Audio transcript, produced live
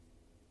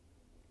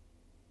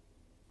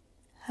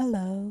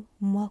Hello,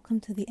 and welcome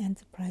to the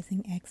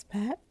Enterprising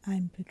Expat.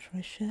 I'm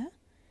Patricia,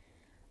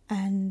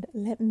 and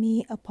let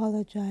me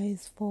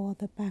apologize for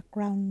the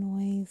background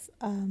noise.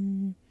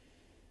 I'm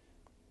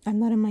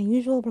not in my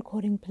usual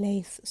recording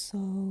place,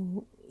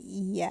 so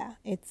yeah,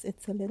 it's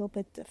a little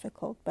bit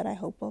difficult, but I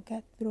hope we'll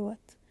get through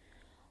it.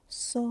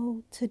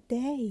 So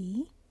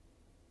today,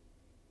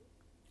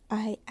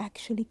 I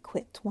actually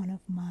quit one of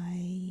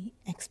my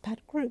expat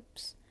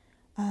groups.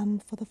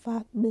 For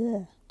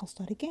the I'll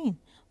start again.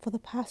 For the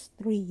past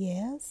 3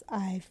 years,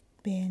 I've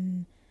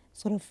been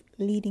sort of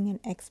leading an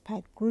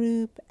expat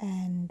group,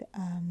 and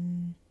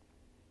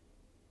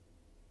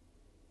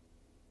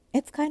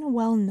it's kind of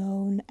well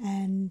known.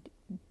 And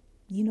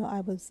I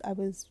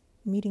was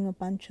meeting a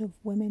bunch of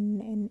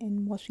women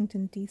in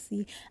Washington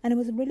D.C., and it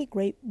was a really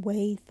great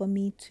way for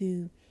me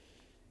to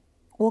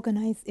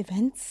organize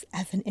events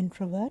as an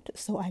introvert.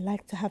 So I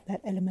like to have that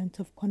element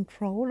of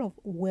control of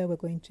where we're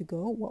going to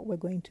go, what we're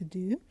going to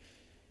do,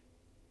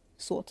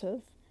 sort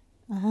of.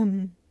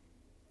 And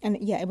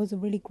yeah, it was a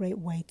really great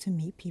way to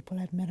meet people.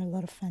 I've met a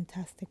lot of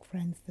fantastic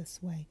friends this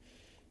way.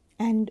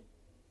 And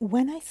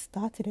when I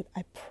started it,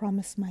 I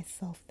promised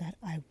myself that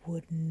I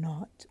would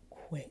not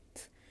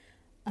quit.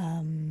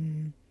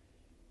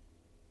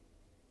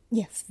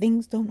 Yes,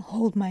 things don't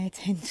hold my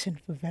attention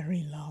for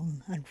very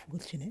long,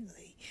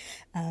 unfortunately.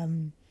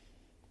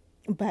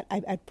 But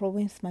I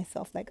promised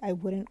myself like I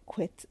wouldn't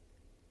quit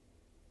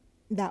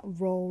that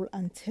role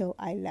until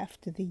I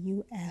left the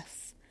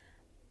US.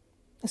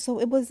 So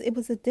it was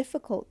a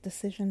difficult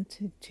decision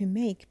to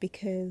make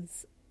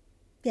because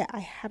yeah,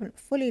 I haven't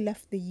fully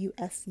left the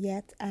US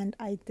yet, and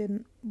I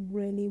didn't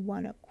really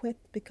want to quit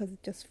because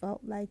it just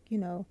felt like,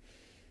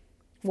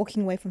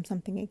 walking away from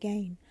something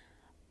again.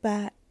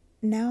 But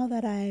now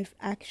that I've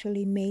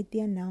actually made the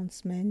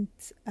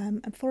announcement,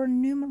 and for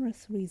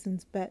numerous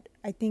reasons, but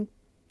I think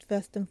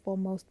first and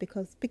foremost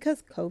because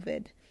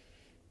COVID,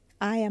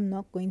 I am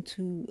not going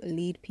to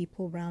lead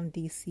people around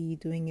DC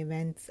doing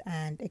events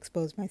and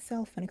expose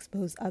myself and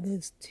expose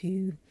others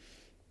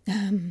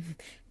um,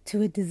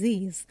 to a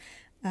disease.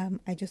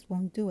 I just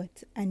won't do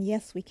it. And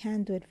yes, we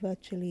can do it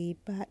virtually,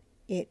 but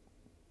there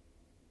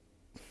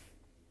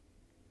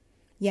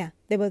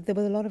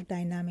were a lot of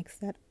dynamics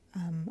that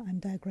I'm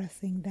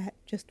digressing that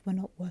just were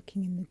not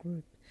working in the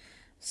group.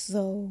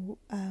 So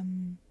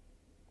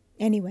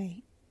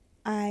anyway,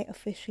 I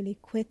officially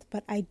quit,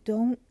 but I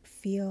don't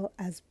feel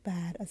as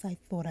bad as I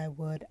thought I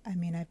would. I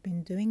mean, I've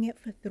been doing it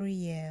for 3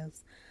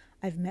 years.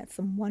 I've met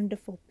some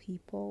wonderful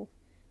people.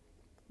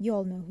 You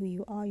all know who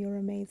you are. You're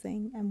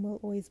amazing, and we'll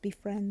always be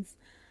friends.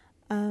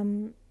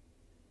 Um,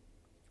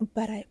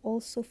 but I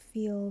also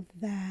feel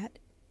that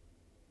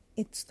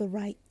it's the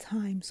right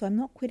time. So I'm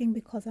not quitting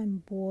because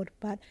I'm bored,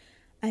 but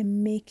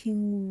I'm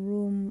making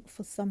room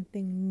for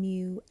something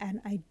new,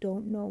 and I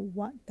don't know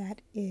what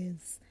that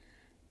is.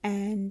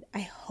 And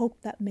I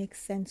hope that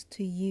makes sense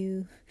to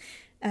you.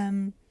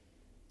 Um,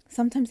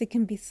 Sometimes it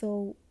can be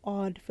so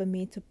odd for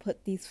me to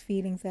put these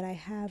feelings that I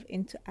have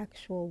into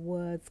actual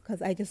words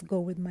because I just go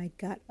with my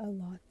gut a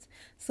lot.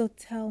 So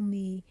tell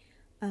me,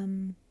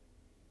 um,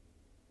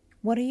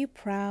 what are you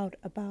proud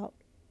about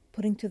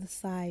putting to the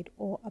side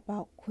or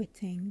about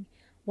quitting?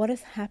 What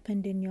has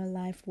happened in your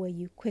life where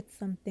you quit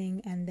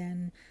something and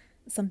then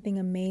something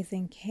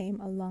amazing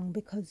came along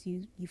because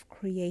you've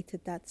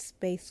created that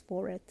space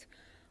for it?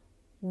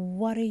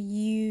 What are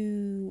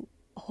you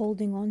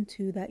holding on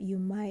to that you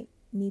might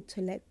need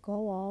to let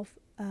go of?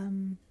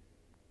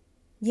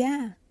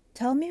 Yeah,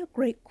 tell me a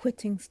great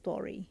quitting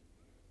story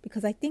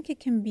because I think it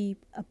can be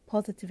a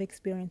positive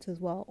experience as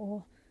well,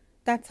 or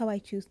that's how I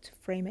choose to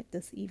frame it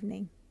this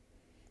evening.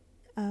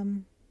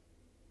 Um,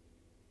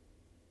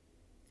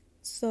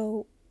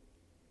 so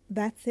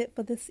that's it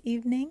for this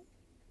evening.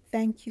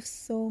 Thank you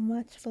so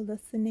much for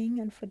listening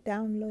and for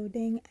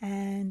downloading.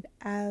 And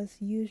as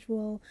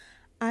usual,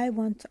 I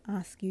want to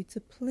ask you to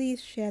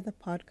please share the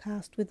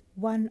podcast with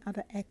one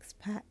other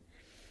expat.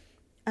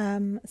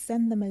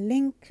 Send them a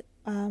link,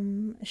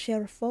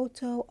 share a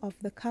photo of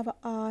the cover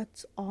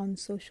art on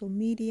social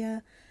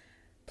media.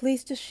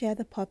 Please just share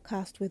the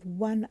podcast with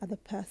one other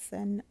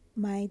person.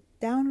 My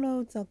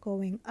downloads are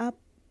going up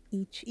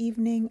each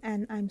evening,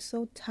 and I'm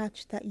so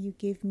touched that you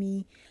give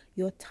me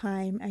your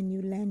time and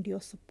you lend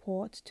your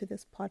support to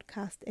this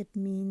podcast. It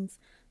means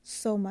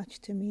so much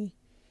to me.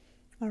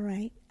 All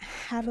right,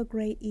 have a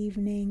great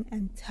evening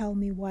and tell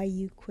me why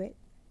you quit.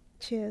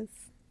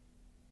 Cheers.